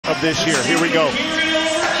of this year. Here we go.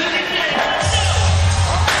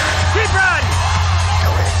 Keep riding.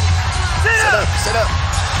 Sit up. Sit up.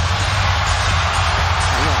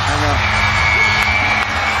 Hang on.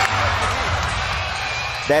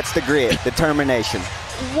 That's the grit, determination.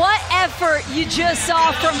 What effort you just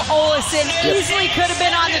saw from Oleson. Easily could have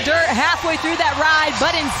been on the dirt halfway through that ride,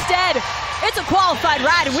 but instead, it's a qualified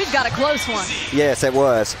ride, and we've got a close one. Yes, it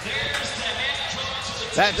was.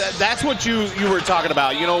 That's what you were talking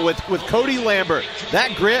about. You know, with Cody Lambert,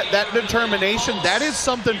 that grit, that determination, that is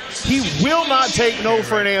something he will not take no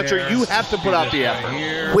for an answer. You have to put out the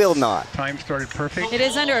effort. Will not. Time started perfect. It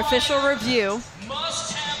is under official review.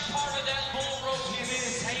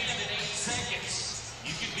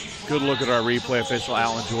 Good look at our replay official,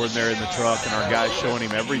 Alan Jordan, there in the truck, and our guys showing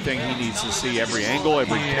him everything he needs to see, every angle,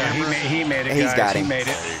 every camera. He made it, He's guys. got him. He made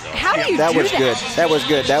it. How do you That do was good. That was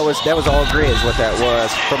good. That was all grit is what that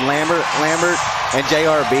was. From Lambert and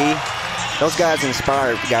JRB, those guys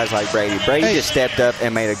inspired guys like Brady. Brady just stepped up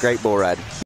and made a great bull ride.